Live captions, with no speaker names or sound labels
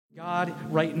God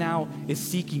right now is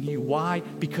seeking you. Why?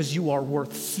 Because you are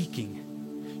worth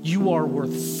seeking. You are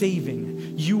worth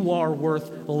saving. You are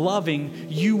worth loving.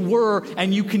 You were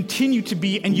and you continue to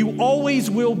be and you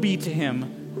always will be to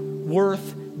him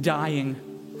worth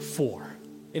dying for.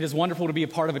 It is wonderful to be a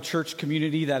part of a church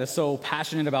community that is so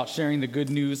passionate about sharing the good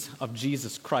news of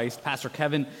Jesus Christ. Pastor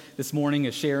Kevin this morning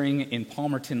is sharing in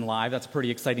Palmerton Live. That's a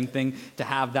pretty exciting thing to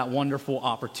have that wonderful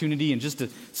opportunity and just to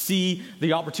see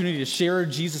the opportunity to share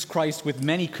Jesus Christ with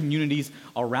many communities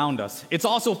around us. It's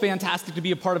also fantastic to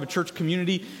be a part of a church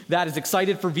community that is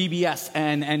excited for VBS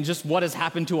and just what has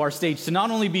happened to our stage. To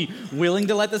not only be willing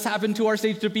to let this happen to our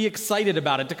stage, to be excited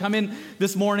about it. To come in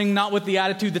this morning not with the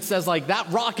attitude that says like, that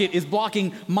rocket is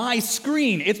blocking my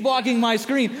screen. It's blocking my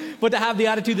screen. But to have the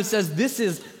attitude that says, this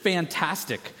is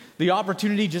fantastic. The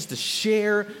opportunity just to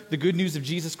share the good news of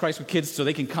Jesus Christ with kids so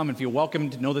they can come and feel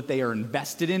welcome, to know that they are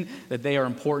invested in, that they are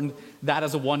important. That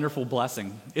is a wonderful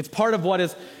blessing. It's part of what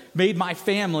has made my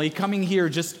family coming here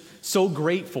just so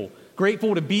grateful.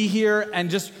 Grateful to be here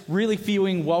and just really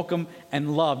feeling welcome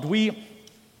and loved.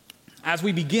 As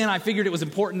we begin, I figured it was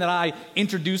important that I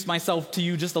introduce myself to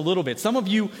you just a little bit. Some of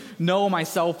you know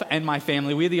myself and my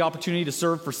family. We had the opportunity to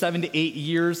serve for 7 to 8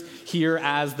 years here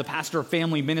as the pastor of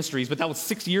family ministries, but that was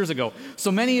 6 years ago.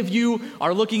 So many of you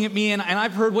are looking at me, and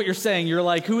I've heard what you're saying. You're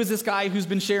like, who is this guy who's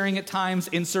been sharing at times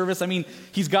in service? I mean,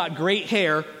 he's got great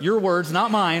hair. Your words,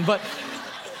 not mine, but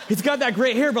he's got that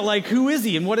great hair, but like, who is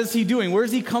he and what is he doing? Where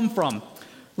does he come from?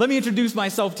 Let me introduce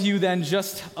myself to you then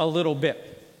just a little bit.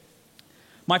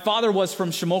 My father was from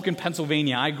Shamokin,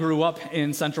 Pennsylvania. I grew up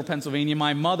in central Pennsylvania.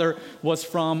 My mother was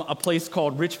from a place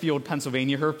called Richfield,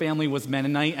 Pennsylvania. Her family was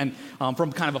Mennonite and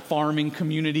from kind of a farming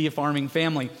community, a farming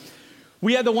family.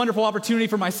 We had the wonderful opportunity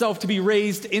for myself to be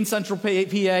raised in central PA.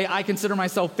 I consider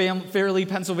myself fairly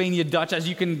Pennsylvania Dutch, as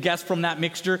you can guess from that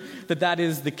mixture that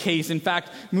is the case. In fact,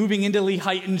 moving into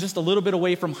Lehighton, just a little bit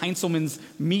away from Heinzelman's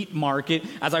meat market,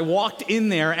 as I walked in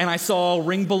there and I saw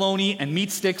ring bologna and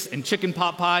meat sticks and chicken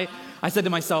pot pie, I said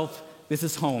to myself, this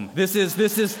is home. This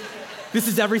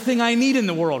is everything I need in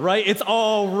the world, right? It's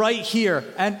all right here.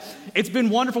 And it's been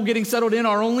wonderful getting settled in.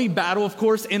 Our only battle, of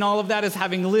course, in all of that is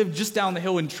having lived just down the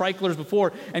hill in Treichler's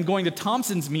before and going to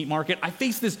Thompson's meat market. I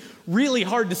faced this really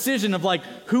hard decision of like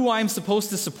who I'm supposed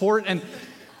to support, and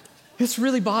this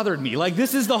really bothered me. Like,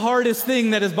 this is the hardest thing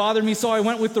that has bothered me, so I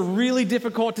went with the really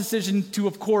difficult decision to,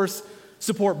 of course,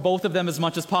 support both of them as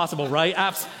much as possible, right?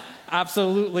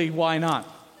 Absolutely, why not?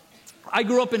 I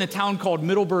grew up in a town called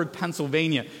Middleburg,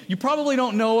 Pennsylvania. You probably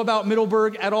don't know about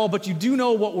Middleburg at all, but you do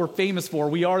know what we're famous for.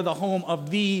 We are the home of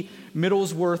the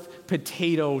Middlesworth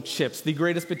potato chips, the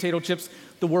greatest potato chips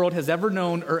the world has ever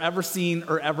known or ever seen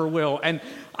or ever will. And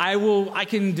I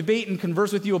can debate and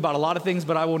converse with you about a lot of things,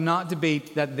 but I will not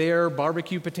debate that their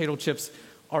barbecue potato chips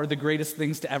are the greatest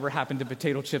things to ever happen to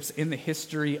potato chips in the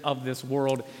history of this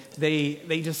world.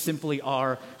 They just simply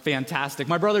are fantastic.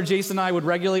 My brother Jason and I would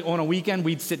regularly, on a weekend,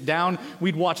 we'd sit down,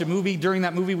 we'd watch a movie. During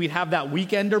that movie, we'd have that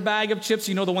weekender bag of chips,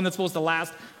 you know, the one that's supposed to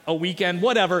last a weekend,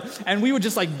 whatever. And we would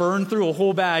just like burn through a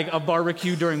whole bag of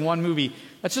barbecue during one movie.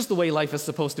 That's just the way life is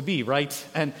supposed to be, right?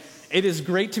 And it is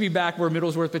great to be back where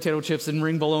Middlesworth potato chips and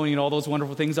ring bologna and all those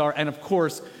wonderful things are, and of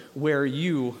course, where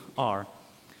you are.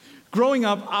 Growing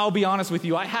up, I'll be honest with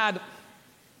you, I had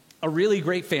a really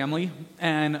great family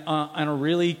and a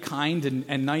really kind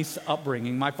and nice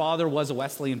upbringing. My father was a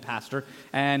Wesleyan pastor,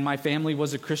 and my family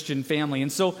was a Christian family. And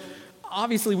so,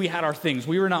 obviously, we had our things.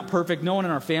 We were not perfect. No one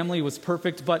in our family was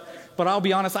perfect, but I'll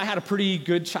be honest, I had a pretty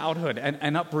good childhood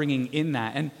and upbringing in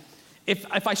that. And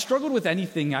if I struggled with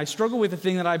anything, I struggled with the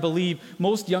thing that I believe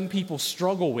most young people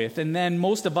struggle with, and then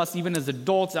most of us, even as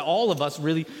adults, all of us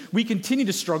really, we continue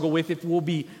to struggle with if we'll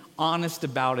be honest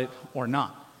about it or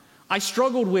not. I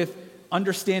struggled with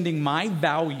understanding my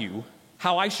value,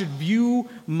 how I should view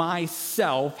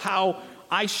myself, how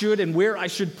I should and where I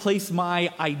should place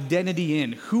my identity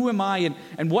in. Who am I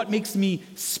and what makes me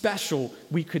special,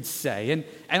 we could say.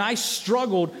 And I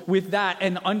struggled with that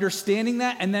and understanding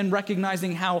that and then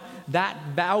recognizing how that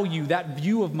value, that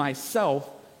view of myself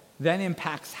then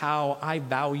impacts how I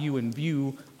value and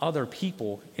view other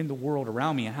people in the world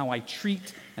around me and how I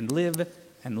treat and live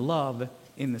and love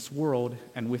in this world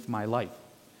and with my life.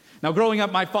 Now, growing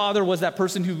up, my father was that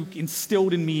person who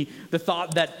instilled in me the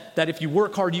thought that if you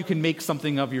work hard, you can make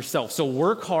something of yourself. So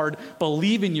work hard,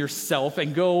 believe in yourself,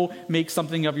 and go make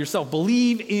something of yourself.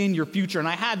 Believe in your future. And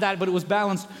I had that, but it was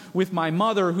balanced with my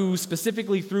mother, who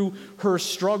specifically through her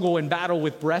struggle and battle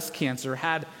with breast cancer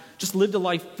had just lived a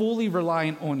life fully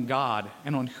reliant on God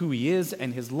and on who He is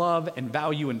and His love and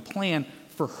value and plan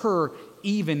for her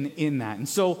even in that. And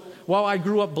so while I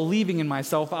grew up believing in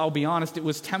myself, I'll be honest, it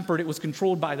was tempered, it was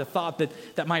controlled by the thought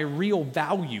that my real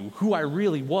value, who I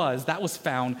really was, that was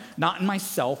found not in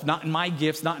myself, not in my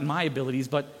gifts, not in my abilities,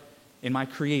 but in my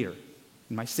Creator,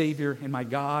 in my Savior, in my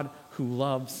God who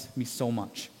loves me so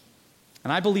much.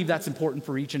 And I believe that's important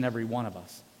for each and every one of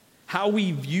us. How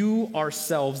we view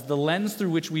ourselves, the lens through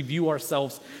which we view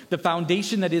ourselves, the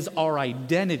foundation that is our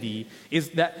identity, is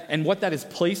that, and what that is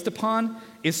placed upon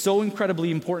is so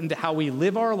incredibly important to how we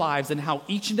live our lives and how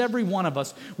each and every one of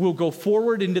us will go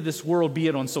forward into this world, be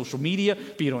it on social media,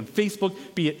 be it on Facebook,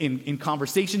 be it in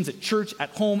conversations at church, at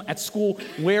home, at school,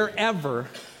 wherever. And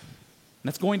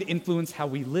that's going to influence how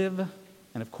we live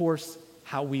and, of course,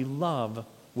 how we love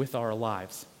with our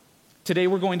lives. Today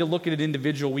we're going to look at an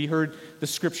individual. We heard the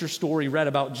scripture story read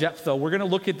about Jephthah. We're going to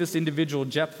look at this individual,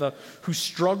 Jephthah, who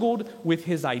struggled with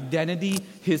his identity,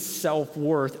 his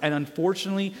self-worth, and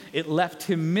unfortunately it left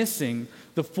him missing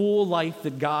the full life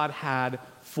that God had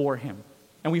for him.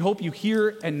 And we hope you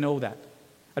hear and know that.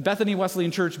 At Bethany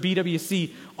Wesleyan Church,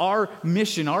 BWC, our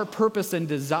mission, our purpose and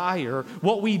desire,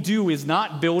 what we do is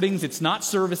not buildings, it's not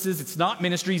services, it's not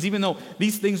ministries, even though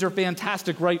these things are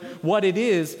fantastic, right? What it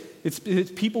is, it's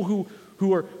people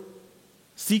who are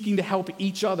seeking to help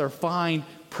each other find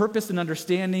purpose and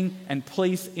understanding and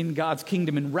place in God's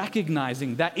kingdom, and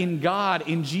recognizing that in God,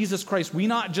 in Jesus Christ, we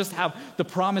not just have the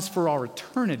promise for our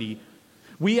eternity,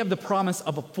 we have the promise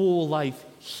of a full life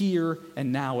here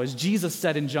and now. As Jesus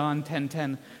said in John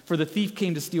 10:10, "For the thief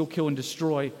came to steal, kill, and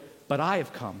destroy, but I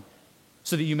have come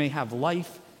so that you may have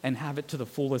life and have it to the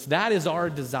fullest." That is our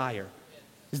desire,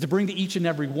 is to bring to each and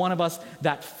every one of us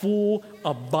that full,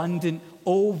 abundant,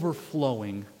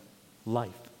 overflowing life.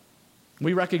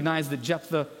 We recognize that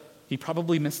Jephthah, he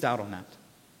probably missed out on that.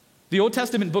 The Old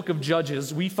Testament book of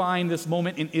Judges, we find this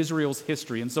moment in Israel's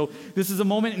history. And so this is a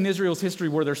moment in Israel's history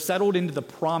where they're settled into the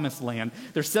promised land.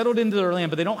 They're settled into their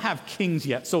land, but they don't have kings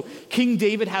yet. So King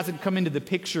David hasn't come into the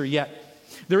picture yet.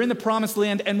 They're in the promised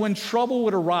land, and when trouble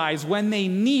would arise, when they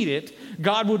need it,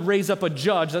 God would raise up a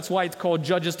judge. That's why it's called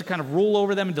Judges, to kind of rule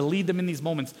over them and to lead them in these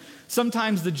moments.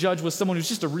 Sometimes the judge was someone who's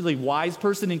just a really wise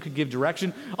person and could give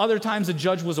direction. Other times the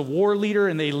judge was a war leader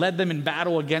and they led them in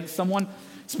battle against someone.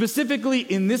 Specifically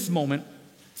in this moment,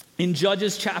 in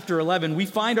Judges chapter 11, we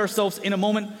find ourselves in a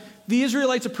moment, the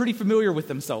Israelites are pretty familiar with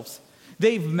themselves.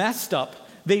 They've messed up.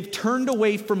 They've turned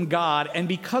away from God, and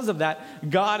because of that,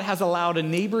 God has allowed a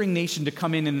neighboring nation to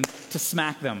come in and to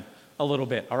smack them a little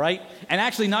bit, all right? And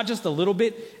actually, not just a little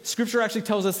bit. Scripture actually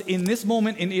tells us in this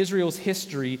moment in Israel's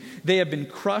history, they have been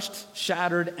crushed,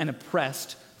 shattered, and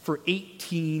oppressed for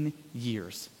 18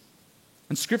 years.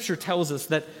 And Scripture tells us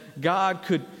that God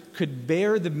could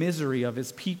bear the misery of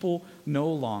his people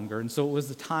no longer, and so it was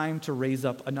the time to raise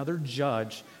up another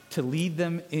judge to lead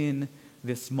them in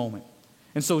this moment.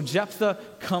 And so Jephthah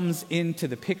comes into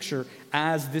the picture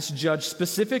as this judge,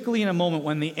 specifically in a moment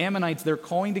when the Ammonites, they're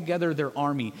calling together their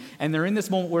army, and they're in this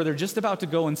moment where they're just about to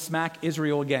go and smack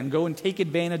Israel again, go and take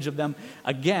advantage of them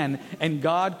again, and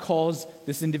God calls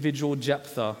this individual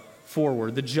Jephthah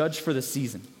forward, the judge for the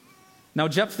season. Now,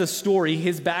 Jephthah's story,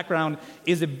 his background,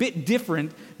 is a bit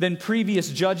different than previous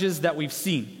judges that we've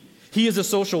seen. He is a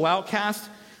social outcast.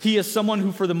 He is someone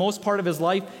who, for the most part of his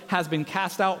life, has been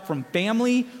cast out from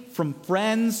family, from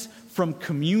friends, from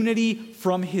community,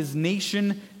 from his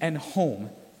nation and home.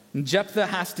 And Jephthah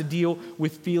has to deal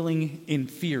with feeling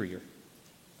inferior.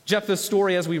 Jephthah's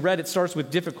story, as we read, it starts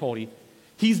with difficulty.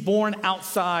 He's born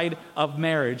outside of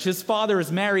marriage. His father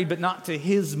is married, but not to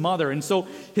his mother. And so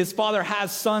his father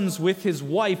has sons with his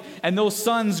wife, and those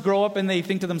sons grow up and they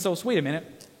think to themselves, wait a minute,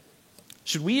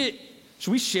 should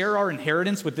we share our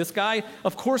inheritance with this guy?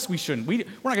 Of course we shouldn't. We're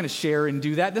not going to share and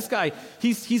do that. This guy,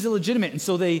 he's illegitimate. And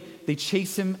so they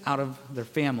chase him out of their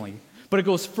family. But it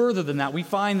goes further than that. We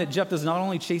find that Jephthah is not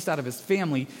only chased out of his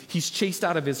family, he's chased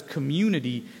out of his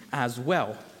community as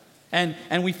well. And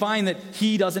we find that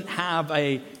he doesn't have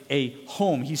a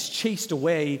home. He's chased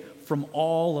away from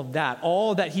all of that,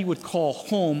 all that he would call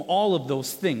home, all of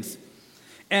those things.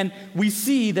 And we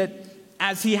see that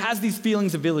as he has these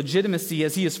feelings of illegitimacy,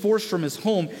 as he is forced from his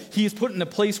home, he is put in a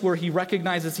place where he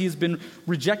recognizes he has been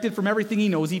rejected from everything he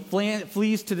knows. He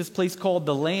flees to this place called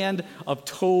the land of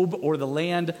Tob, or the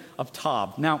land of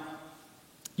Tob. Now,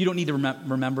 you don't need to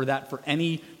remember that for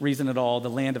any reason at all, the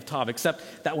land of Tob, except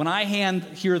that when I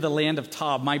hear the land of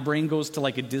Tob, my brain goes to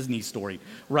like a Disney story,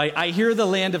 right? I hear the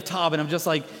land of Tob and I'm just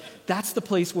like, that's the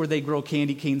place where they grow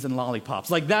candy canes and lollipops.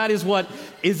 Like, that is what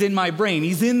is in my brain.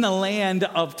 He's in the land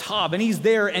of Tob, and he's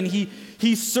there, and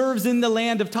he serves in the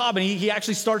land of Tob, and he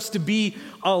actually starts to be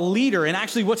a leader. And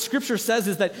actually what Scripture says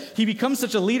is that he becomes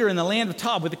such a leader in the land of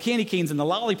Tob with the candy canes and the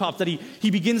lollipops that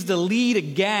he begins to lead a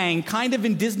gang, kind of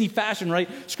in Disney fashion, right?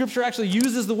 Scripture actually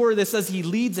uses the word that says he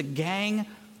leads a gang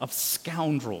of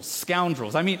scoundrels.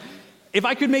 Scoundrels. I mean, if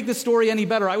I could make this story any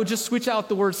better, I would just switch out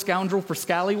the word scoundrel for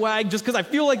scallywag, just because I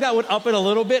feel like that would up it a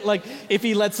little bit, like if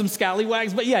he led some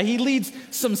scallywags. But yeah, he leads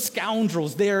some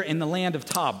scoundrels there in the land of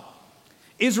Tob.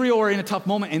 Israel are in a tough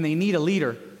moment, and they need a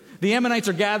leader. The Ammonites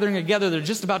are gathering together. They're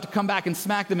just about to come back and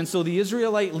smack them. And so the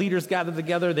Israelite leaders gather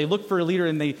together. They look for a leader,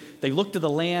 and they look to the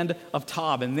land of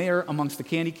Tob. And there, amongst the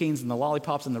candy canes and the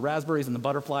lollipops and the raspberries and the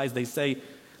butterflies, they say,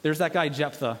 there's that guy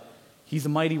Jephthah. He's a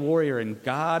mighty warrior, and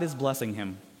God is blessing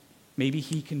him. Maybe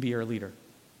he can be our leader.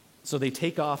 So they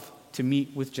take off to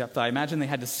meet with Jephthah. I imagine they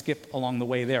had to skip along the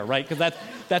way there, right? Because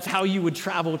that's how you would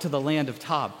travel to the land of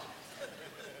Tob.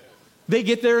 They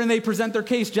get there and they present their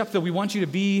case. Jephthah, we want you to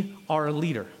be our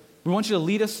leader. We want you to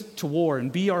lead us to war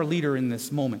and be our leader in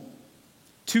this moment.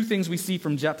 Two things we see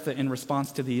from Jephthah in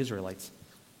response to the Israelites.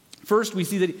 First, we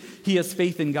see that he has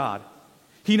faith in God.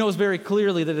 He knows very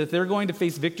clearly that if they're going to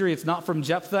face victory, it's not from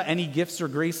Jephthah, any gifts or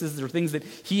graces or things that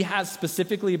he has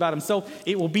specifically about himself.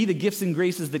 It will be the gifts and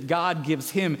graces that God gives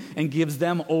him and gives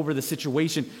them over the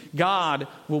situation. God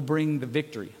will bring the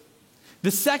victory.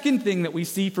 The second thing that we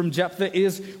see from Jephthah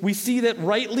is we see that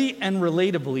rightly and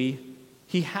relatably,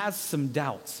 he has some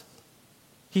doubts.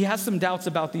 He has some doubts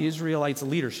about the Israelites'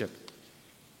 leadership.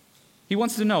 He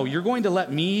wants to know, you're going to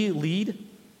let me lead?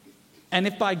 And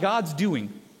if by God's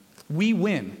doing, we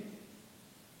win,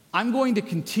 I'm going to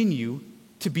continue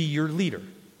to be your leader.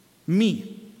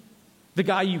 Me, the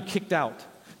guy you kicked out,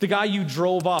 the guy you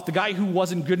drove off, the guy who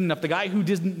wasn't good enough, the guy who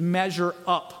didn't measure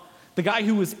up, the guy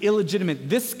who was illegitimate.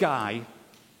 This guy,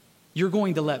 you're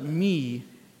going to let me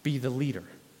be the leader.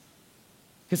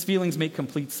 His feelings make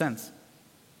complete sense.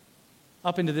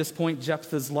 Up until this point,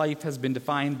 Jephthah's life has been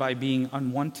defined by being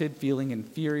unwanted, feeling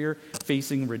inferior,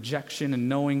 facing rejection, and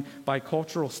knowing by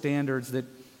cultural standards that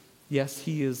yes,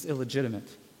 he is illegitimate.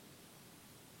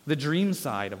 The dream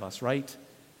side of us, right?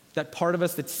 That part of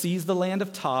us that sees the land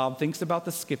of Tob, thinks about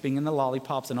the skipping and the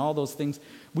lollipops and all those things.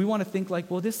 We want to think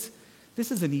like, well, this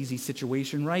is an easy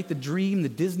situation, right? The dream, the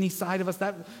Disney side of us,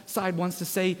 that side wants to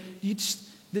say,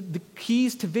 the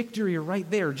keys to victory are right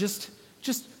there. Just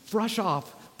brush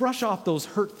off those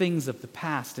hurt things of the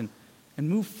past and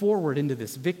move forward into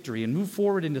this victory and move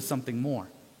forward into something more.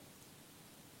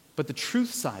 But the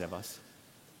truth side of us,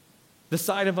 the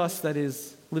side of us that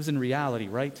lives in reality,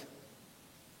 right?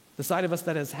 The side of us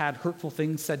that has had hurtful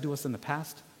things said to us in the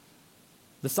past.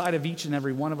 The side of each and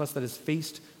every one of us that has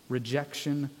faced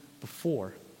rejection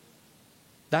before.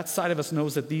 That side of us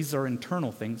knows that these are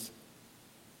internal things.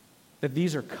 That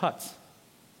these are cuts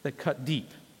that cut deep.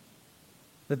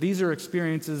 That these are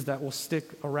experiences that will stick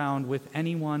around with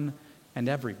anyone and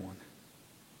everyone.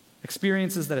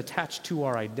 Experiences that attach to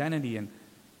our identity and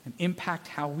impact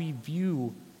how we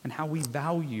view and how we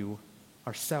value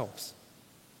ourselves.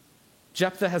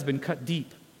 Jephthah has been cut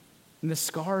deep, and the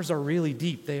scars are really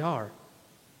deep. They are.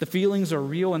 The feelings are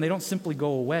real, and they don't simply go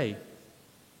away.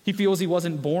 He feels he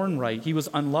wasn't born right. He was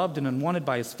unloved and unwanted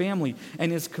by his family,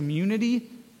 and his community,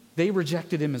 they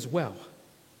rejected him as well.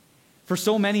 For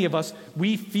so many of us,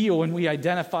 we feel and we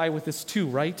identify with this too,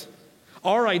 right?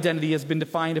 Our identity has been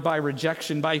defined by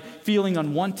rejection, by feeling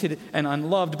unwanted and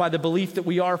unloved, by the belief that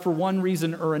we are, for one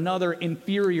reason or another,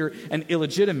 inferior and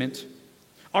illegitimate.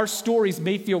 Our stories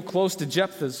may feel close to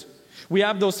Jephthah's. We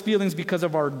have those feelings because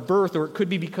of our birth, or it could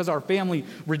be because our family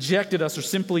rejected us or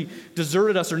simply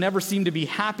deserted us or never seemed to be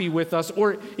happy with us,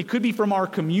 or it could be from our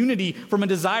community, from a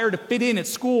desire to fit in at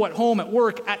school, at home, at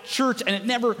work, at church, and it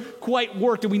never quite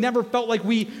worked, and we never felt like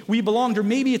we belonged. Or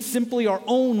maybe it's simply our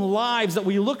own lives that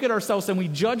we look at ourselves and we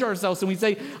judge ourselves and we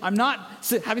say, I'm not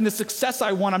having the success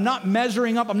I want, I'm not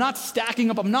measuring up, I'm not stacking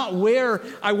up, I'm not where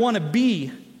I want to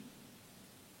be.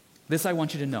 This I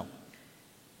want you to know.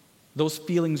 Those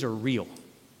feelings are real.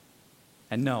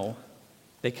 And no,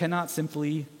 they cannot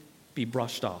simply be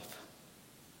brushed off.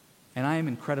 And I am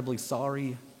incredibly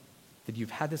sorry that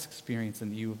you've had this experience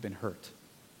and that you have been hurt.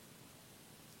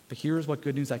 But here's what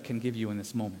good news I can give you in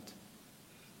this moment.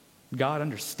 God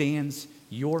understands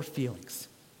your feelings,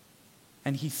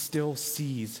 and he still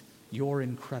sees your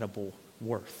incredible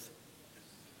worth.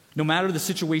 No matter the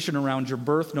situation around your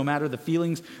birth, no matter the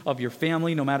feelings of your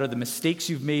family, no matter the mistakes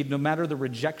you've made, no matter the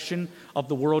rejection of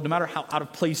the world, no matter how out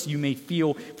of place you may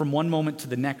feel from one moment to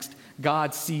the next,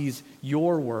 God sees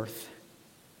your worth,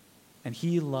 and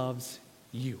he loves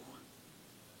you.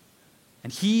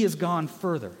 And he has gone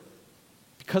further.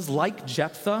 Because like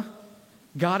Jephthah,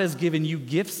 God has given you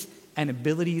gifts and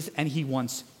abilities, and he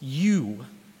wants you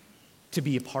to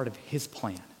be a part of his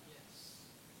plan.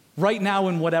 Right now,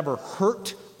 in whatever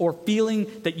hurt or feeling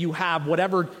that you have,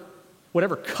 whatever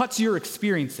cuts you're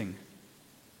experiencing,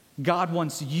 God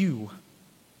wants you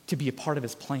to be a part of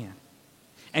his plan.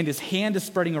 And his hand is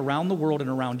spreading around the world and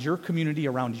around your community,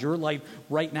 around your life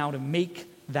right now to make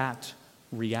that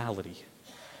reality.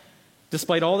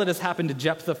 Despite all that has happened to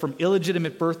Jephthah, from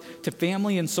illegitimate birth to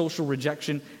family and social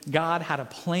rejection, God had a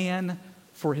plan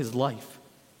for his life.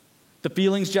 The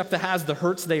feelings Jephthah has, the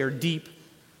hurts, they are deep.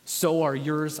 So are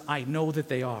yours. I know that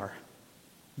they are.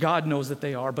 God knows that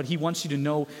they are, but he wants you to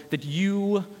know that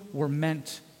you were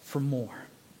meant for more.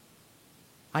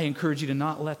 I encourage you to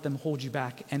not let them hold you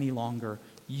back any longer.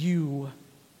 You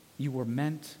were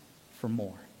meant for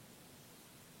more.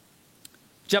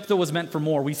 Jephthah was meant for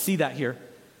more. We see that here.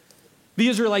 The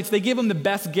Israelites, they give him the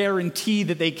best guarantee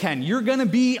that they can. You're going to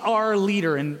be our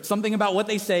leader. And something about what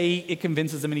they say, it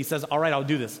convinces him, and he says, all right, I'll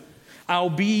do this. I'll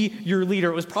be your leader.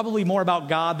 It was probably more about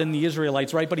God than the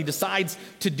Israelites, right? But he decides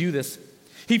to do this.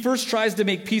 He first tries to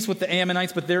make peace with the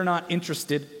Ammonites, but they're not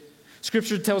interested.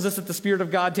 Scripture tells us that the Spirit of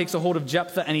God takes a hold of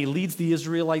Jephthah, and he leads the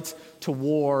Israelites to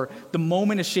war. The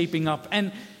moment is shaping up.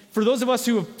 And for those of us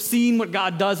who have seen what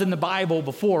God does in the Bible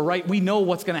before, right, we know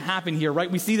what's going to happen here, right?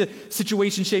 We see the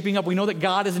situation shaping up. We know that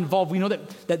God is involved. We know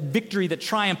that victory, that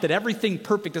triumph, that everything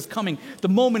perfect is coming. The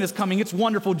moment is coming. It's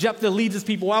wonderful. Jephthah leads his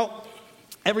people out.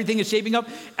 Everything is shaping up.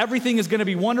 Everything is going to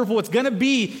be wonderful. It's going to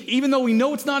be, even though we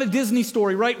know it's not a Disney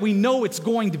story, right? We know it's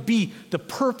going to be the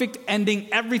perfect ending.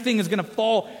 Everything is going to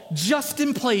fall just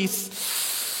in place.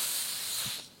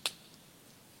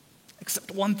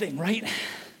 Except one thing, right?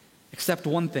 Except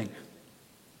one thing.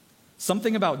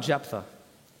 Something about Jephthah,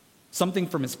 something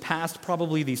from his past,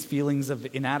 probably these feelings of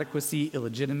inadequacy,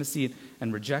 illegitimacy,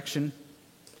 and rejection.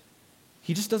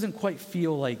 He just doesn't quite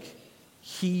feel like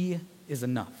he is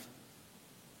enough.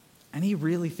 And he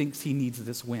really thinks he needs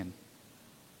this win.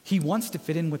 He wants to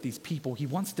fit in with these people. He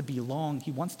wants to belong.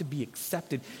 He wants to be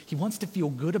accepted. He wants to feel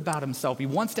good about himself. He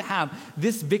wants to have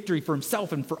this victory for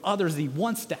himself and for others. He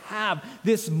wants to have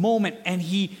this moment, and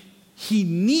he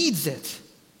needs it.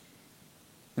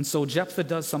 And so Jephthah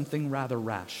does something rather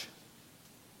rash.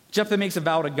 Jephthah makes a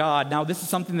vow to God. Now, this is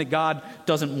something that God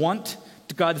doesn't want.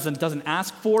 God doesn't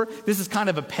ask for. This is kind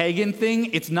of a pagan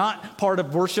thing. It's not part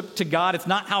of worship to God. It's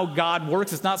not how God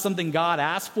works. It's not something God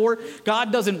asks for.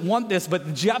 God doesn't want this,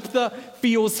 but Jephthah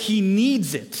feels he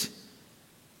needs it.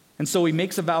 And so he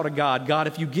makes a vow to God. God,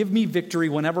 if you give me victory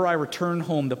whenever I return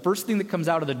home, the first thing that comes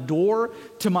out of the door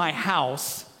to my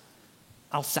house,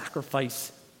 I'll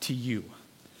sacrifice to you.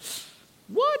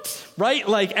 What? Right?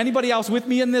 Like, anybody else with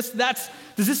me in this? Does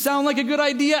this sound like a good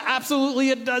idea? Absolutely,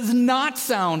 it does not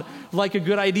sound like a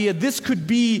good idea. This could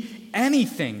be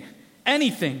anything.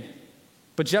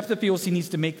 But Jephthah feels he needs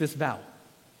to make this vow.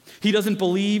 He doesn't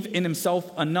believe in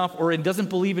himself enough, or doesn't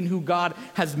believe in who God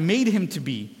has made him to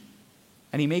be.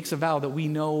 And he makes a vow that we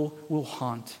know will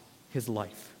haunt his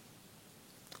life.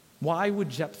 Why would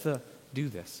Jephthah do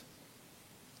this?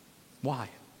 Why?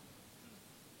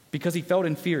 Because he felt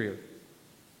inferior.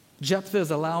 Jephthah is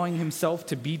allowing himself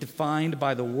to be defined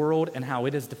by the world and how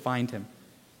it has defined him.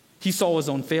 He saw his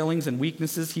own failings and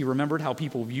weaknesses. He remembered how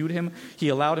people viewed him. He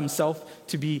allowed himself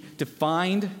to be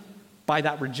defined by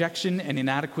that rejection and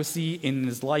inadequacy in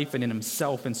his life and in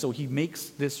himself. And so he makes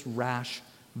this rash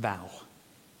vow.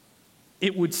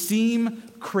 It would seem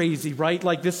crazy, right?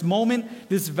 Like this moment,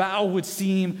 this vow would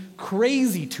seem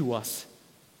crazy to us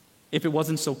if it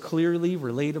wasn't so clearly,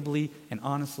 relatably, and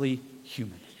honestly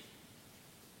human.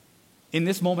 In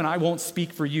this moment, I won't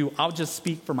speak for you. I'll just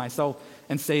speak for myself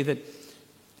and say that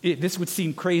this would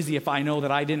seem crazy if I know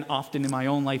that I didn't often in my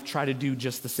own life try to do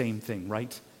just the same thing,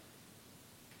 right?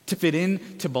 To fit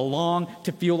in, to belong,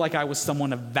 to feel like I was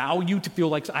someone of value, to feel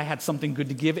like I had something good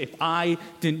to give if I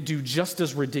didn't do just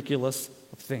as ridiculous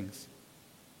of things.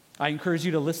 I encourage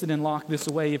you to listen and lock this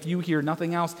away. If you hear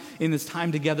nothing else in this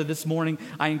time together this morning,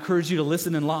 I encourage you to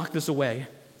listen and lock this away.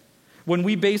 When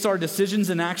we base our decisions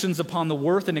and actions upon the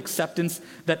worth and acceptance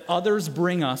that others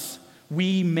bring us,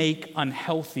 we make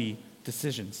unhealthy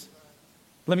decisions.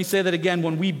 Let me say that again.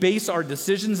 When we base our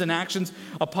decisions and actions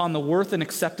upon the worth and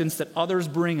acceptance that others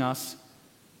bring us,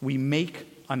 we make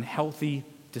unhealthy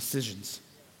decisions.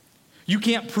 You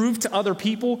can't prove to other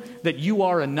people that you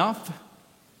are enough.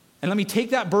 And let me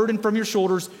take that burden from your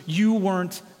shoulders. You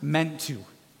weren't meant to.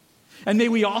 And may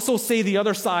we also say the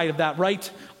other side of that, right?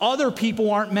 Other people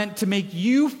aren't meant to make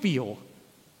you feel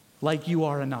like you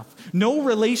are enough. No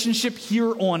relationship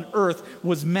here on earth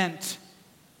was meant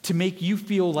to make you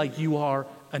feel like you are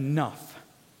enough.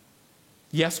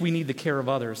 Yes, we need the care of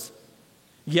others.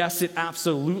 Yes, it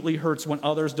absolutely hurts when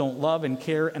others don't love and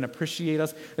care and appreciate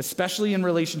us, especially in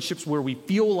relationships where we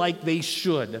feel like they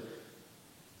should.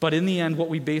 But in the end, what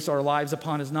we base our lives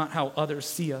upon is not how others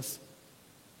see us,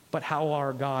 but how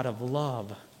our God of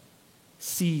love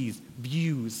sees,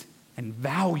 views, and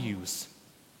values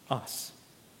us.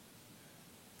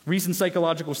 Recent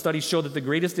psychological studies show that the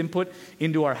greatest input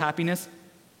into our happiness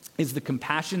is the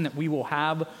compassion that we will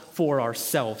have for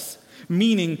ourselves.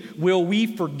 Meaning, will we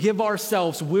forgive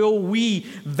ourselves? Will we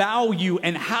value,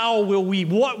 and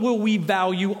what will we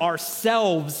value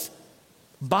ourselves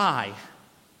by?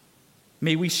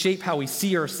 May we shape how we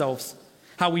see ourselves,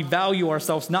 how we value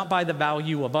ourselves, not by the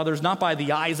value of others, not by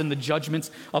the eyes and the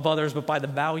judgments of others, but by the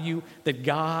value that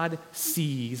God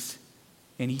sees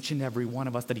in each and every one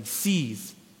of us, that he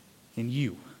sees in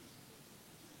you.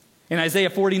 In Isaiah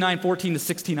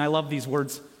 49:14-16, I love these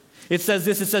words. It says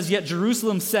this, it says, "Yet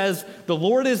Jerusalem says, the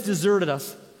Lord has deserted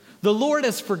us. The Lord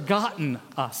has forgotten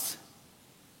us.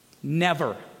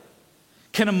 Never.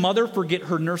 Can a mother forget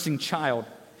her nursing child?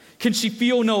 Can she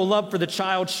feel no love for the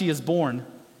child she has borne?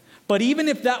 But even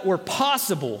if that were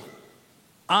possible,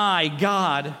 I,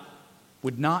 God,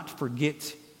 would not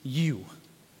forget you.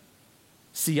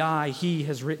 See, he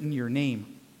has written your name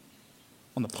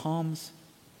on the palms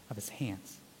of his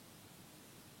hands."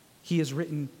 He has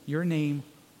written your name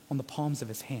on the palms of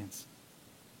his hands.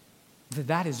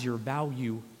 That is your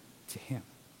value to him.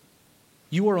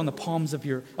 You are on the palms of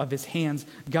his hands.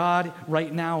 God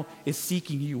right now is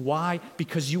seeking you. Why?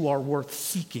 Because you are worth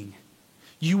seeking.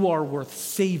 You are worth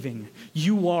saving.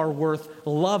 You are worth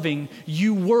loving.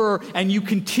 You were and you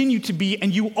continue to be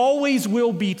and you always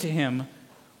will be to him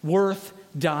worth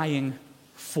dying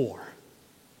for.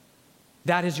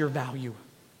 That is your value.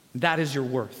 That is your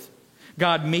worth.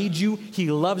 God made you,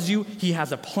 he loves you, he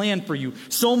has a plan for you.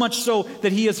 So much so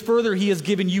that he has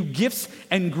given you gifts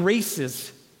and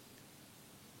graces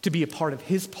to be a part of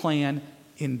his plan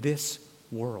in this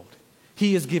world.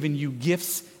 He has given you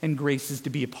gifts and graces to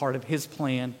be a part of his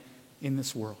plan in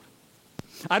this world.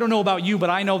 I don't know about you, but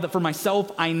I know that for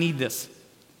myself, I need this.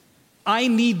 I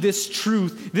need this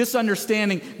truth, this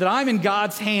understanding that I'm in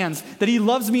God's hands, that he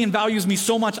loves me and values me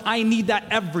so much. I need that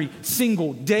every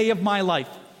single day of my life.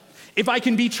 If I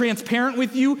can be transparent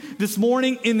with you this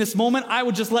morning, in this moment, I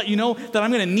would just let you know that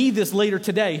I'm going to need this later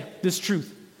today, this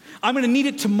truth. I'm going to need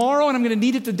it tomorrow, and I'm going to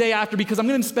need it the day after, because I'm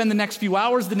going to spend the next few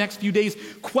hours, the next few days,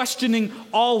 questioning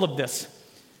all of this.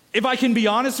 If I can be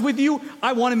honest with you,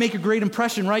 I want to make a great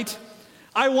impression, right?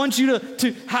 I want you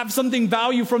to have something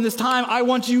value from this time. I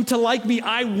want you to like me.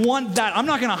 I want that. I'm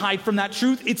not going to hide from that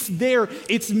truth. It's there.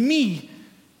 It's me.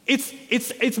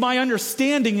 It's my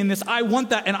understanding in this. I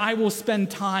want that, and I will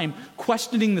spend time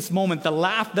questioning this moment, the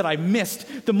laugh that I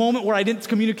missed, the moment where I didn't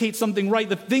communicate something right,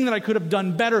 the thing that I could have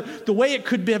done better, the way it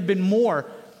could have been more.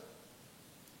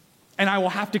 And I will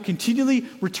have to continually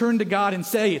return to God and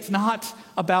say, it's not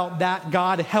about that.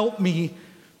 God, help me,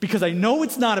 because I know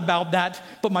it's not about that,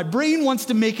 but my brain wants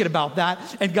to make it about that.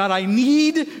 And God, I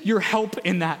need your help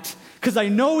in that, because I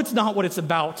know it's not what it's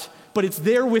about, but it's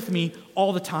there with me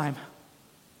all the time.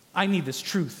 I need this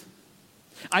truth.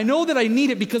 I know that I need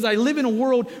it because I live in a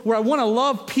world where I want to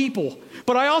love people,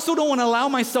 but I also don't want to allow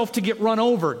myself to get run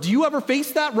over. Do you ever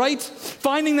face that, right?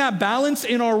 Finding that balance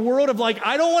in our world of like,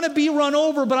 I don't want to be run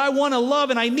over, but I want to love,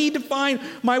 and I need to find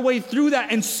my way through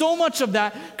that. And so much of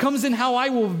that comes in how I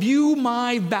will view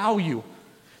my value.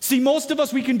 See, most of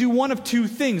us, we can do one of two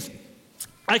things.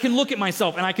 I can look at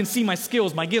myself and I can see my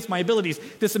skills, my gifts, my abilities,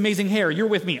 this amazing hair. You're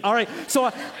with me. All right.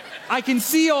 So I can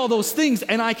see all those things,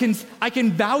 and I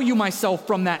can value myself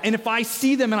from that. And if I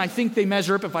see them and I think they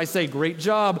measure up, if I say, great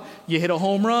job, you hit a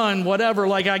home run, whatever,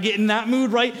 like I get in that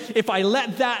mood, right? If I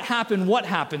let that happen, what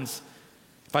happens?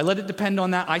 If I let it depend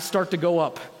on that, I start to go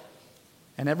up,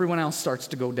 and everyone else starts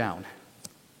to go down.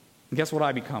 And guess what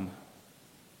I become?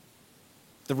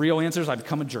 The real answer is I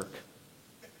become a jerk.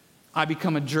 I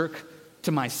become a jerk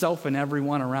to myself and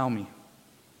everyone around me.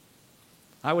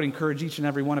 I would encourage each and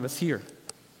every one of us here,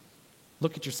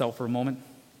 look at yourself for a moment.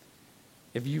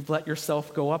 If you've let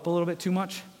yourself go up a little bit too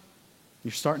much,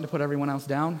 you're starting to put everyone else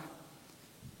down,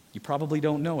 you probably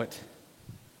don't know it.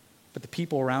 But the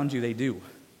people around you, they do.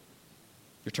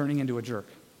 You're turning into a jerk.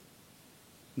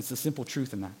 And it's the simple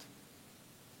truth in that.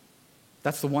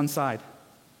 That's the one side.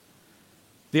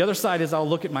 The other side is I'll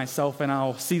look at myself and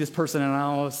I'll see this person and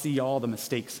I'll see all the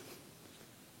mistakes.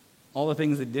 All the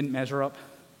things that didn't measure up.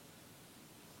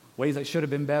 Ways I should have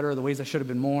been better, the ways I should have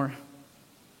been more.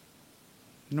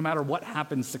 No matter what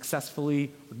happens successfully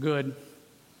or good,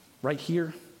 right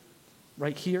here,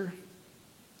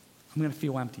 I'm going to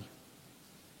feel empty.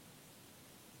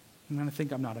 I'm going to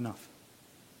think I'm not enough.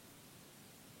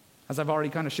 As I've already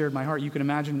kind of shared my heart, you can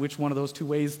imagine which one of those two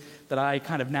ways that I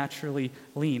kind of naturally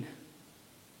lean.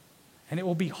 And it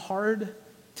will be hard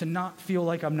to not feel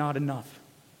like I'm not enough.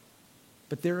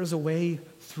 But there is a way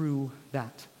through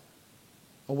that.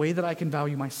 A way that I can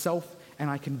value myself and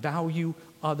I can value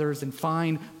others and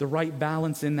find the right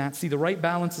balance in that. See, the right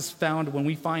balance is found when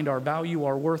we find our value,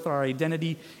 our worth, our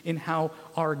identity in how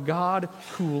our God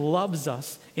who loves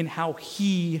us, in how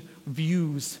He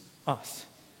views us.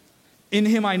 In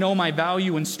Him I know my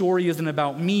value and story isn't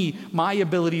about me, my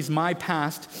abilities, my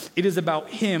past. It is about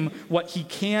Him, what He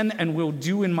can and will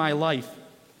do in my life.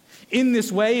 In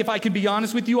this way, if I could be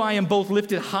honest with you, I am both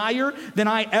lifted higher than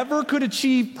I ever could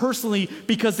achieve personally,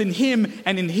 because in Him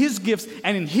and in His gifts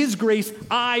and in His grace,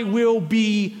 I will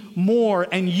be more.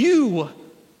 And you,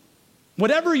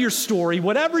 whatever your story,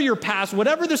 whatever your past,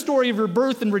 whatever the story of your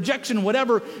birth and rejection,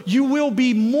 whatever, you will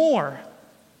be more.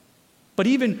 But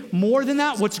even more than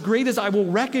that, what's great is I will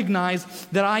recognize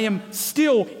that I am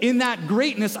still, in that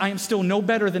greatness, I am still no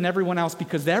better than everyone else,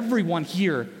 because everyone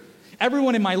here,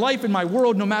 everyone in my life, in my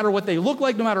world, no matter what they look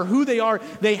like, no matter who they are,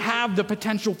 they have the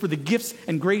potential for the gifts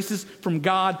and graces from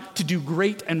God to do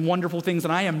great and wonderful things.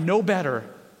 And I am no better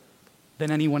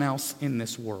than anyone else in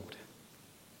this world.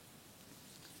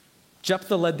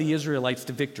 Jephthah led the Israelites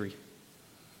to victory.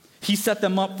 He set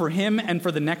them up for him and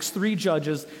for the next 3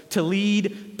 judges to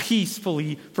lead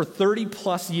peacefully for 30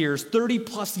 plus years. 30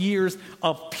 plus years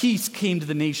of peace came to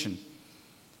the nation.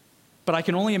 But I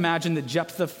can only imagine that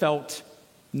Jephthah felt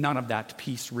none of that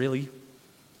peace, really.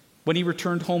 When he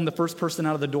returned home, the first person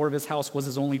out of the door of his house was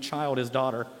his only child, his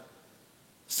daughter.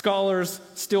 Scholars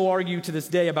still argue to this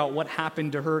day about what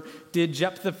happened to her. Did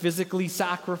Jephthah physically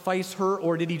sacrifice her,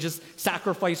 or did he just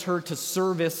sacrifice her to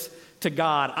service to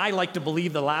God? I like to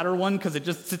believe the latter one because it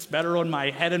just sits better on my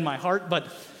head and my heart, but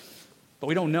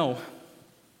we don't know.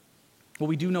 What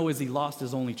we do know is he lost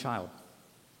his only child.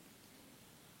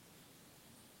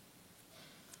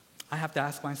 I have to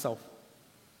ask myself,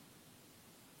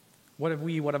 what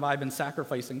have I been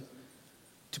sacrificing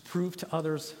to prove to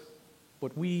others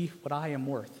what I am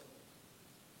worth?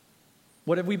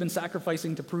 What have we been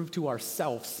sacrificing to prove to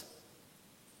ourselves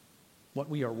what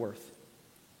we are worth?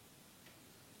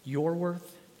 Your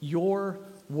worth, your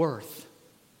worth,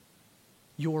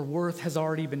 your worth has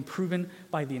already been proven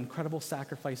by the incredible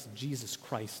sacrifice of Jesus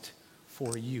Christ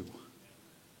for you.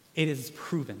 It is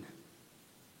proven.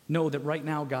 Know that right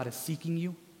now God is seeking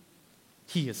you.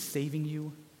 He is saving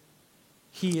you.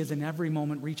 He is in every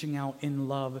moment reaching out in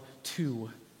love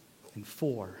to and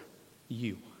for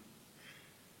you.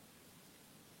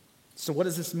 So what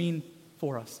does this mean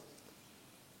for us?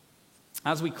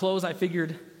 As we close, I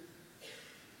figured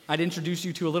I'd introduce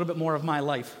you to a little bit more of my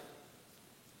life.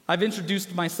 I've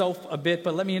introduced myself a bit,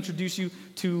 but let me introduce you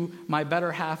to my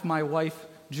better half, my wife,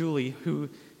 Julie, who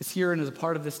is here and is a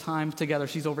part of this time together.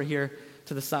 She's over here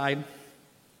to the side.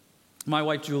 My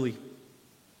wife, Julie.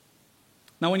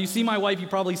 Now, when you see my wife, you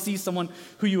probably see someone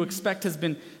who you expect has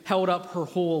been held up her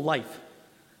whole life.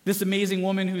 This amazing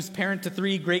woman who's parent to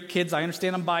 3 great kids. I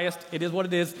understand I'm biased. It is what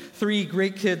it is. 3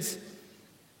 great kids.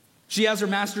 She has her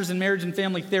master's in marriage and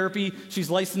family therapy.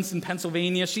 She's licensed in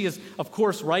Pennsylvania. She has, of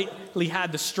course, rightly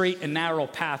had the straight and narrow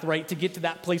path, right, to get to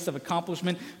that place of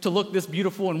accomplishment, to look this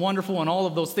beautiful and wonderful and all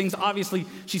of those things. Obviously,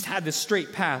 she's had this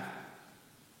straight path.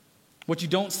 What you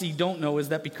don't know is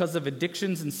that because of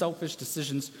addictions and selfish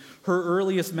decisions, her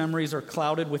earliest memories are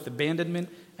clouded with abandonment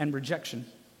and rejection.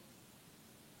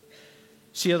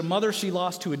 She had a mother she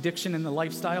lost to addiction and the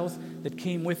lifestyles that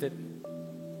came with it,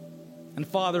 and a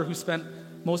father who spent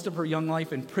most of her young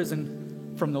life in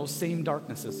prison from those same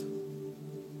darknesses.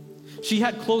 She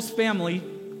had close family.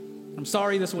 I'm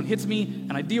sorry this one hits me,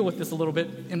 and I deal with this a little bit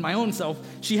in my own self.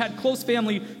 She had close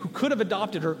family who could have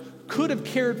adopted her, could have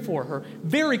cared for her,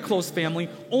 very close family,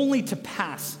 only to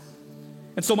pass.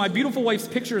 And so my beautiful wife's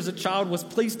picture as a child was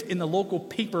placed in the local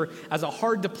paper as a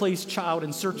hard-to-place child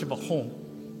in search of a home.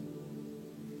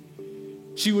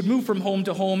 She would move from home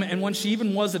to home, and when she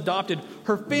even was adopted,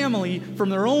 her family, from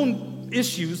their own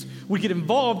issues, would get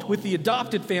involved with the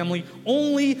adopted family,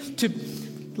 only to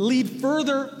lead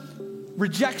further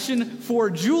rejection for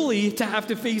Julie to have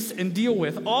to face and deal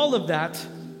with. All of that,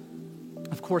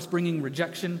 of course, bringing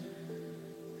rejection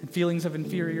and feelings of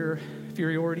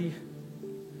inferiority,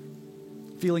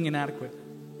 feeling inadequate.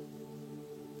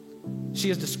 She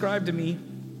has described to me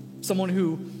someone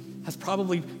who has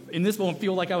probably, in this moment,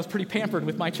 feel like I was pretty pampered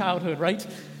with my childhood, right?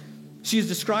 She has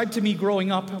described to me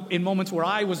growing up in moments where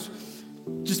I was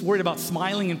just worried about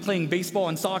smiling and playing baseball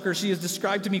and soccer. She has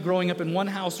described to me growing up in one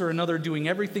house or another, doing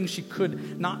everything she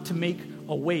could not to make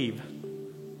a wave.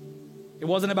 It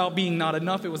wasn't about being not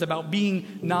enough. It was about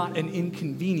being not an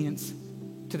inconvenience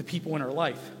to the people in her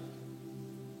life.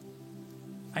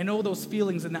 I know those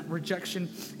feelings and that rejection,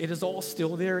 it is all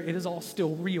still there. It is all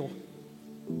still real.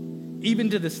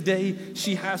 Even to this day,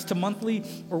 she has to monthly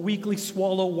or weekly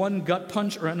swallow one gut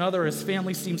punch or another as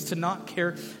family seems to not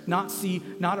care, not see,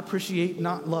 not appreciate,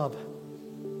 not love.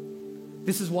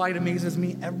 This is why it amazes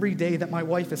me every day that my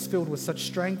wife is filled with such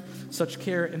strength, such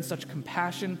care, and such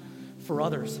compassion for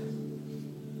others.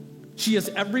 She has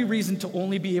every reason to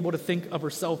only be able to think of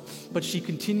herself, but she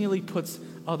continually puts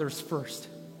others first.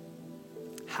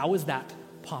 How is that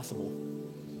possible?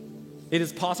 It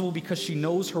is possible because she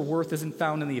knows her worth isn't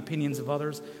found in the opinions of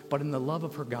others, but in the love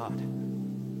of her God.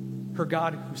 Her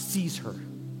God who sees her,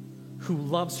 who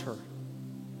loves her,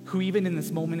 who even in this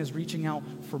moment is reaching out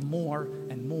for more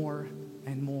and more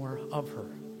and more of her.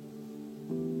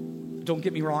 Don't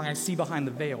get me wrong, I see behind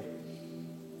the veil.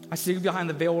 I see behind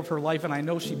the veil of her life, and I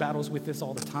know she battles with this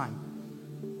all the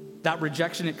time. That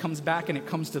rejection, it comes back and it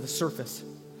comes to the surface.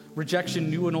 Rejection,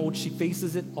 new and old, she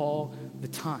faces it all the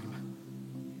time.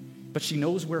 But she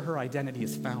knows where her identity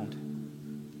is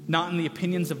found. Not in the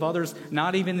opinions of others,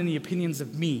 not even in the opinions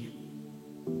of me,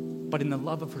 but in the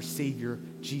love of her Savior,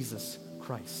 Jesus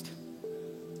Christ.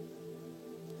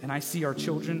 And I see our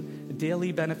children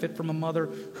daily benefit from a mother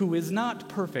who is not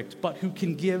perfect, but who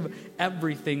can give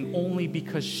everything only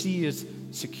because she is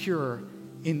secure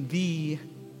in the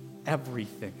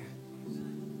everything.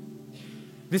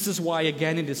 This is why,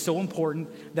 again, it is so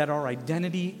important that our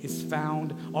identity is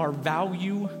found, our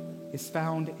value is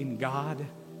found in God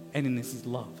and in His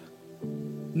love.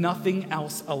 Nothing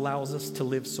else allows us to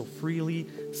live so freely,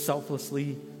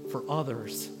 selflessly for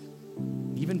others,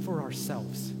 even for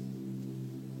ourselves,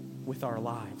 with our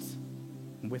lives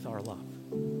and with our love.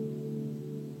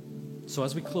 So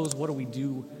as we close, what do we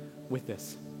do with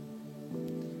this?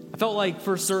 I felt like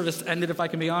first service ended, if I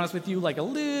can be honest with you, like a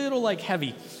little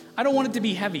heavy. I don't want it to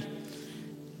be heavy.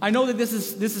 I know that this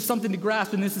is something to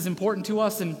grasp and this is important to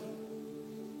us, and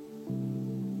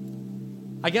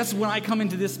I guess when I come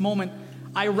into this moment,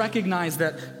 I recognize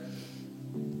that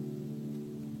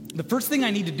the first thing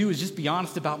I need to do is just be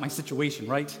honest about my situation,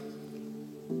 right?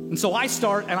 And so I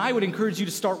start, and I would encourage you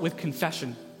to start with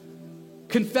confession.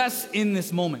 Confess in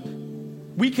this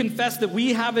moment. We confess that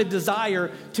we have a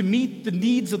desire to meet the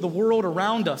needs of the world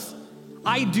around us.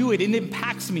 I do it, and it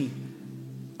impacts me.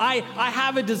 I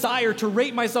have a desire to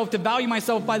rate myself, to value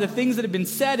myself by the things that have been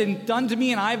said and done to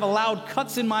me, and I've allowed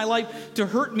cuts in my life to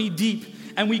hurt me deep.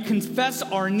 And we confess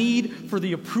our need for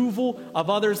the approval of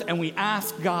others, and we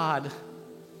ask God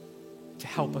to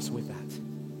help us with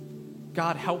that.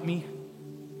 God, help me.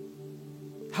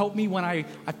 Help me when I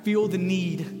feel the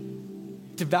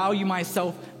need to value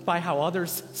myself by how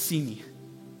others see me.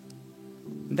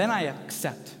 And then I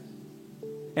accept.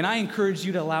 And I encourage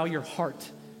you to allow your heart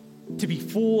to be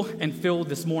full and filled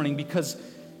this morning, because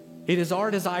it is our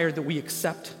desire that we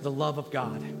accept the love of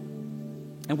God.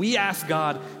 And we ask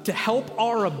God to help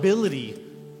our ability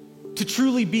to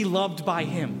truly be loved by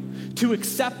Him, to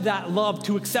accept that love,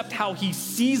 to accept how He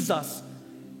sees us.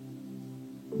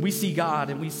 We see God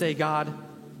and we say, God,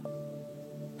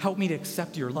 help me to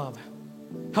accept your love.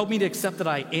 Help me to accept that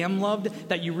I am loved,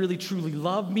 that you really truly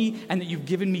love me, and that you've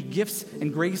given me gifts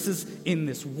and graces in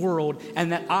this world,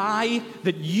 and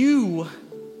that you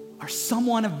are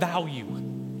someone of value.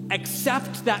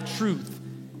 Accept that truth.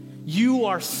 You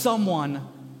are someone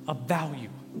of value.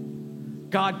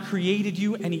 God created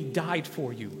you and He died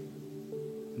for you.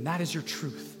 And that is your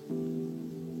truth.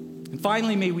 And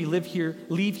finally, may we leave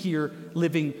here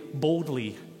living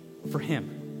boldly for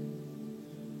Him.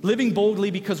 Living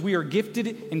boldly because we are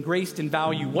gifted and graced in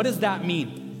value. What does that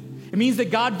mean? It means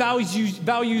that God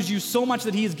values you so much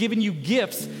that He has given you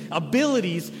gifts,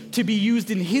 abilities to be used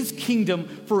in His kingdom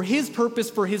for His purpose,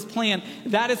 for His plan.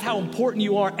 That is how important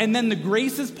you are. And then the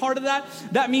graces part of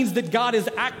that means that God is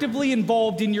actively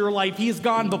involved in your life. He has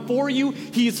gone before you.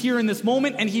 He is here in this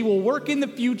moment, and He will work in the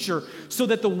future so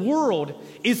that the world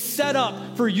is set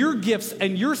up for your gifts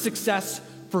and your success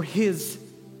for His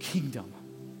kingdom.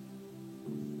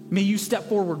 May you step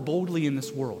forward boldly in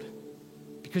this world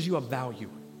because you have value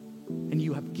and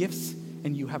you have gifts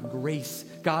and you have grace,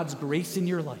 God's grace in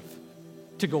your life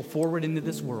to go forward into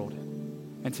this world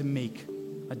and to make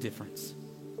a difference.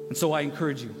 And so I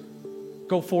encourage you,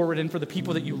 go forward, and for the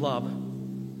people that you love,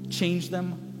 change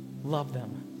them, love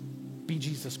them, be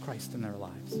Jesus Christ in their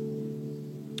lives.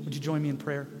 Would you join me in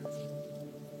prayer?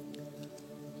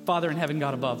 Father in heaven,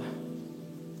 God above,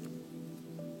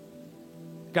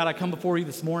 God, I come before you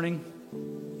this morning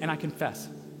and I confess.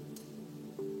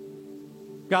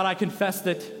 God, I confess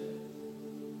that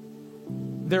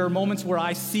there are moments where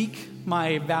I seek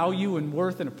my value and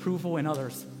worth and approval in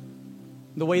others.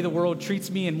 The way the world treats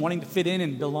me and wanting to fit in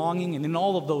and belonging and in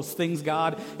all of those things,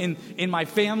 God, in my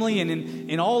family and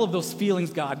in all of those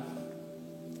feelings, God.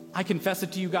 I confess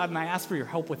it to you, God, and I ask for your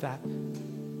help with that.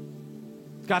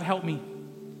 God, help me.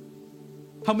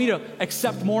 Help me to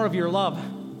accept more of your love.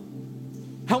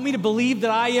 Help me to believe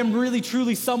that I am really,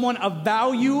 truly someone of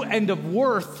value and of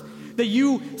worth, that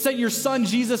you sent your son,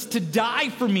 Jesus, to die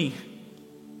for me,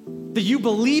 that you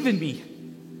believe in me,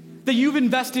 that you've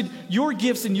invested your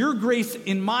gifts and your grace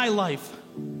in my life.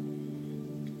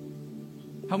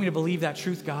 Help me to believe that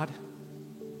truth, God.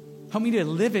 Help me to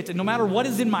live it. And no matter what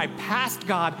is in my past,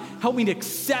 God, help me to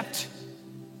accept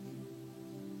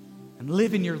and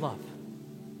live in your love.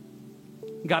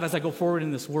 God, as I go forward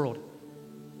in this world,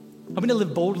 help me to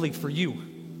live boldly for you.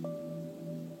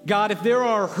 God, if there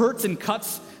are hurts and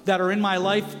cuts that are in my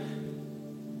life,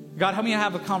 God, help me to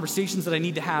have the conversations that I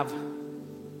need to have.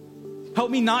 Help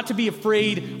me not to be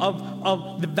afraid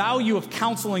of the value of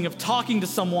counseling, of talking to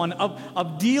someone,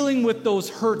 of dealing with those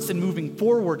hurts and moving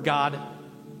forward, God.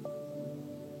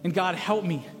 And God, help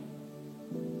me.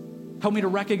 Help me to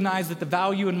recognize that the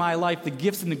value in my life, the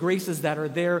gifts and the graces that are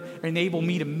there, enable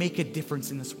me to make a difference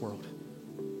in this world.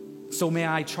 So may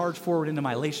I charge forward into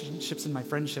my relationships and my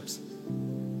friendships.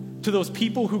 To those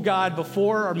people who, God,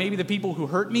 before, or maybe the people who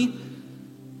hurt me,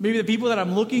 maybe the people that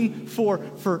I'm looking for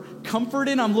comfort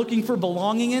in, I'm looking for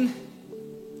belonging in.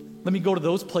 Let me go to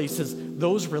those places,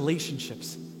 those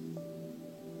relationships,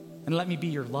 and let me be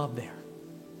your love there.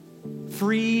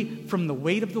 Free from the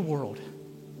weight of the world,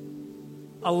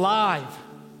 alive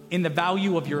in the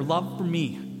value of your love for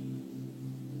me,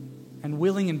 and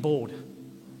willing and bold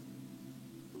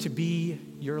to be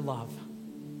your love,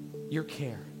 your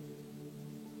care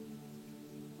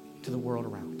to the world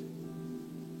around.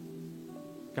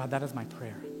 God, that is my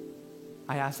prayer.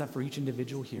 I ask that for each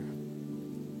individual here.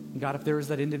 And God, if there is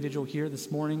that individual here this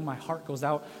morning, my heart goes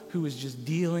out who is just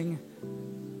dealing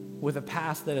with a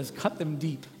past that has cut them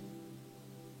deep.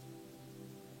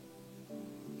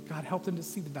 God, help them to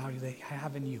see the value they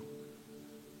have in you.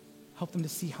 Help them to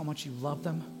see how much you love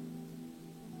them,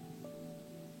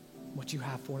 what you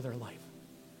have for their life.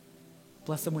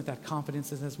 Bless them with that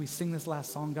confidence, and as we sing this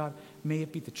last song, God, may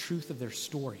it be the truth of their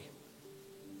story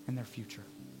and their future.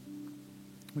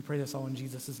 We pray this all in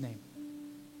Jesus' name.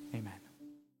 Amen.